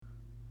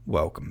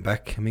Welcome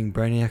back,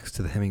 Hemingbrainiacs,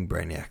 to the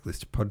Hemingbrainiac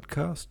List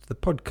podcast, the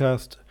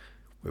podcast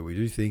where we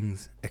do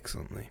things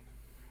excellently.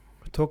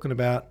 We're talking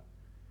about...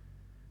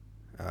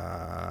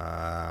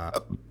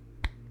 oh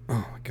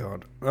my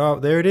god. Oh,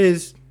 there it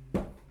is.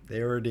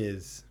 There it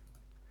is.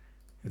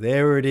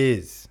 There it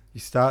is. You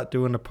start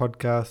doing a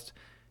podcast,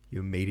 you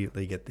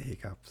immediately get the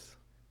hiccups.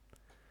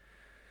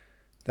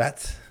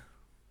 That's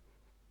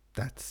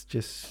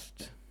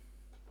just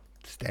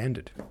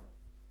standard.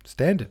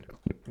 Standard.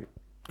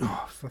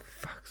 Oh, for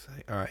fuck's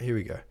sake. All right, here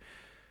we go.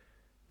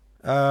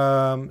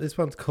 This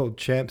one's called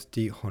CHAMPS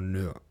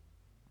d'honneur.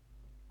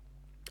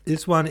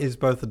 This one is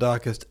both the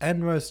darkest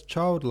and most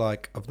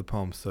childlike of the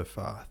poems so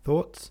far.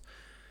 Thoughts?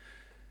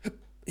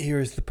 Here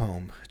is the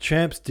poem.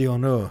 CHAMPS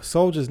d'honneur.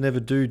 Soldiers never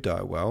do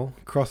die well.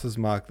 Crosses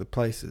mark the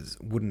places,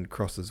 wooden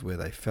crosses where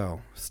they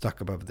fell,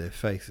 stuck above their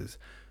faces.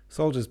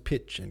 Soldiers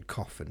pitch and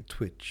cough and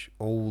twitch.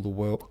 All the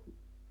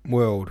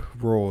world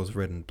roars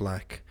red and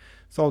black.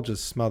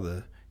 Soldiers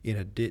smother in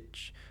a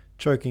ditch,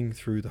 choking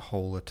through the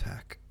whole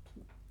attack.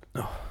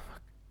 Oh.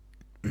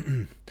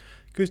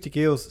 Acoustic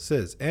Eels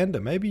says, Anda,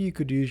 maybe you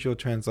could use your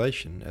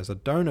translation as a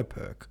donor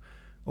perk,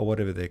 or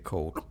whatever they're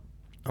called,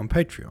 on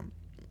Patreon.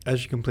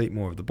 As you complete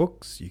more of the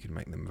books, you can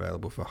make them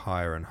available for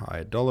higher and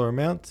higher dollar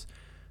amounts.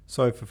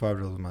 So for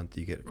 $5 a month,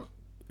 you get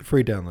a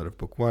free download of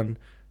book 1,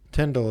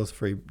 $10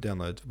 free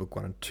downloads of book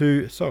 1 and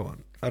 2, so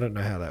on. I don't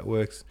know how that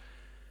works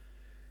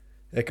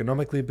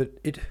economically, but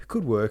it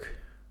could work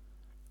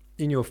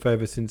in your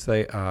favor since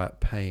they are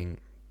paying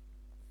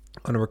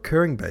on a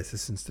recurring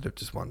basis instead of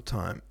just one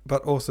time,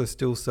 but also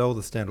still sell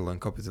the standalone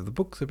copies of the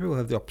book so people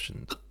have the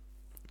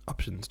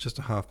options. Just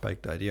a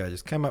half-baked idea I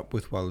just came up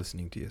with while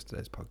listening to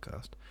yesterday's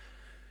podcast.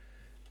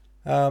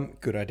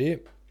 Good idea.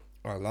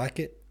 I like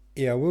it.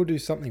 Yeah, I will do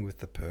something with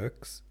the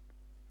perks.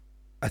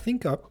 I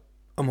think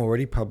I'm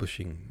already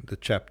publishing the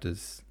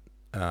chapters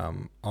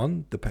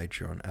on the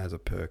Patreon as a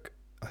perk.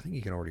 I think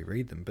you can already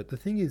read them, but the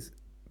thing is,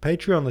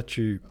 Patreon lets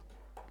you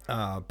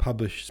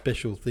publish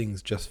special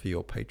things just for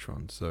your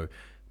patrons. So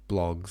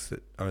blogs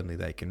that only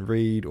they can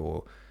read,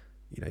 or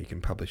you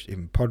can publish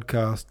even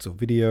podcasts or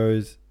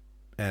videos,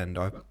 and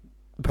I've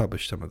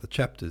published some of the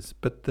chapters.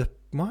 But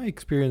my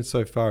experience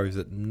so far is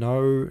that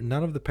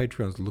none of the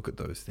Patreons look at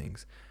those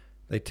things.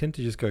 They tend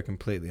to just go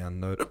completely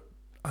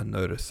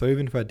unnoticed. So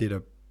even if I did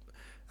a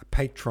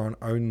Patreon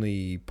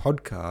only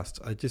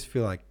podcast, I just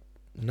feel like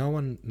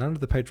none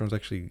of the patrons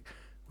actually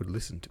would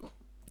listen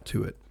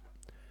to it.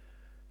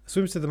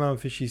 Swims to the Mama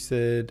Fishy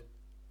said,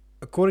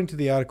 according to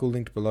the article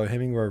linked below,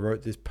 Hemingway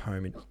wrote this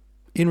poem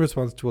in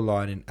response to a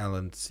line in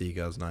Alan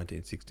Seegar's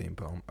 1916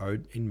 poem,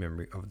 Ode in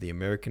Memory of the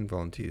American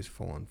Volunteers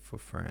Fallen for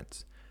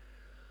France.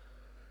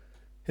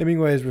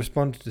 Hemingway has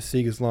responded to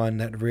Seegar's line,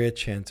 that rare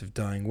chance of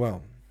dying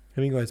well.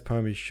 Hemingway's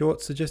poem is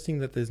short, suggesting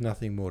that there's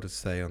nothing more to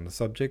say on the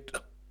subject.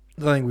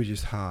 The language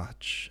is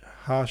harsh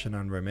and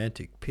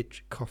unromantic.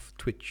 Pitch, cough,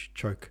 twitch,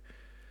 choke.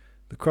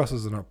 The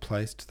crosses are not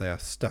placed, they are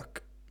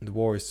stuck. The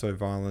war is so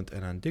violent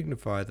and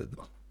undignified that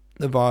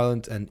the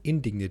violence and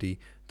indignity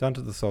done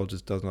to the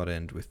soldiers does not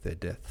end with their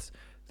deaths.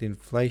 The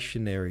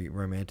inflationary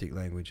romantic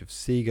language of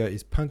Seegar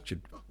is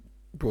punctured,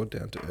 brought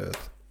down to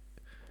earth.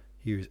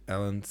 Here is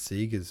Alan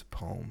Seegar's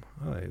poem.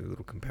 Oh, a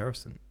little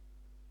comparison.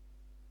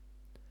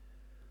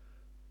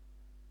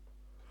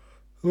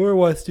 Laura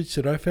White Stitch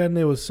said, I found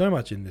there was so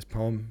much in this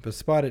poem,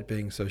 despite it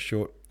being so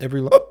short.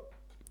 Every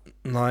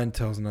line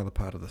tells another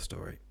part of the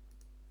story.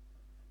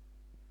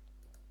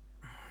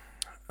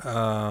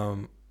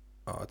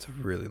 It's a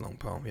really long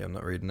poem. Yeah, I'm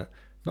not reading it.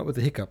 Not with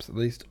the hiccups, at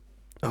least.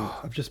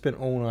 I've just spent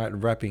all night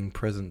wrapping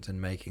presents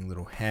and making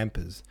little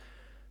hampers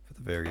for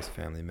the various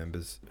family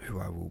members who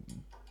I will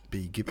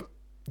be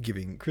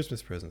giving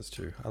Christmas presents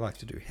to. I like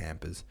to do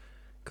hampers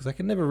because I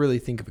can never really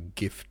think of a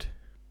gift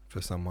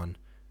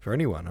for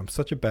anyone. I'm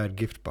such a bad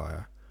gift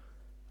buyer.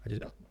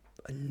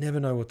 I never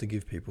know what to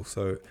give people.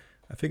 So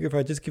I figure if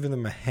I just give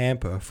them a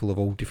hamper full of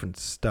all different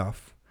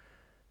stuff,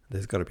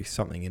 there's got to be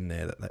something in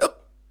there that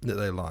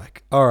they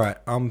like. All right,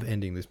 I'm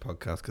ending this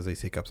podcast because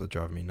these hiccups are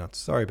driving me nuts.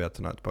 Sorry about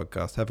tonight's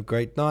podcast. Have a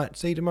great night.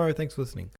 See you tomorrow. Thanks for listening.